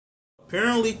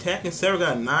Apparently, Tekken 7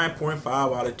 got a 9.5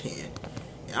 out of 10.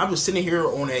 And I'm just sitting here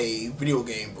on a video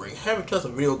game break. Haven't touched a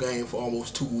video game for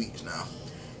almost 2 weeks now.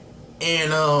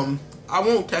 And I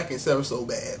want Tekken 7 so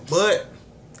bad, but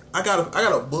I got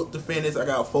a book to finish. I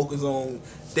gotta focus on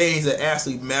things that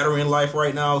actually matter in life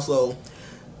right now. So,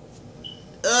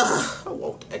 I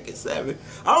want Tekken 7.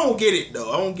 I don't get it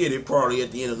though. I don't get it probably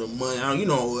at the end of the month. You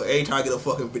know, every time I get a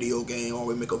fucking video game, I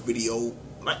always make a video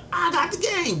like I got the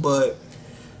game, but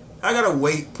I gotta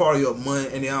wait probably a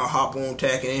month and then I'll hop on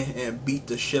Tekken and beat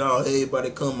the shit out of everybody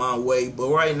that come my way. But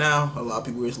right now, a lot of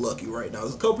people is lucky right now.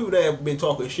 There's a couple people that have been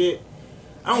talking shit.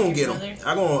 I don't get them.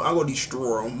 I'm gonna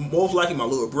destroy them. Most likely my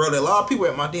little brother. A lot of people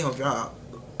at my damn job.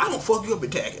 I don't fuck you up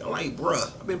in Tekken. I'm like,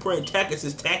 bruh, I've been playing Tekken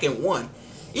since Tekken 1.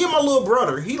 Even my little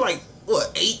brother, he like,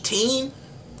 what, 18?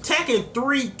 Tekken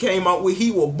 3 came out when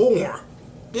he was born.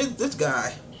 This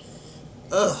guy.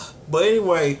 But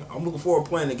anyway, I'm looking forward to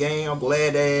playing the game. I'm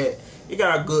glad that it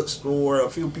got a good story. A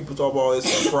few people talk about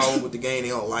it's a problem with the game. They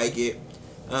don't like it.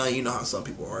 You know how some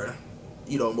people are.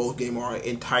 You know, most game are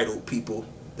entitled people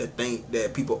that think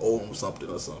that people owe them something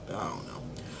or something. I don't know.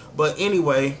 But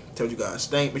anyway, tell you guys,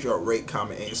 thank. Make sure you rate,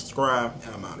 comment, and subscribe.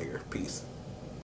 And I'm out of here. Peace.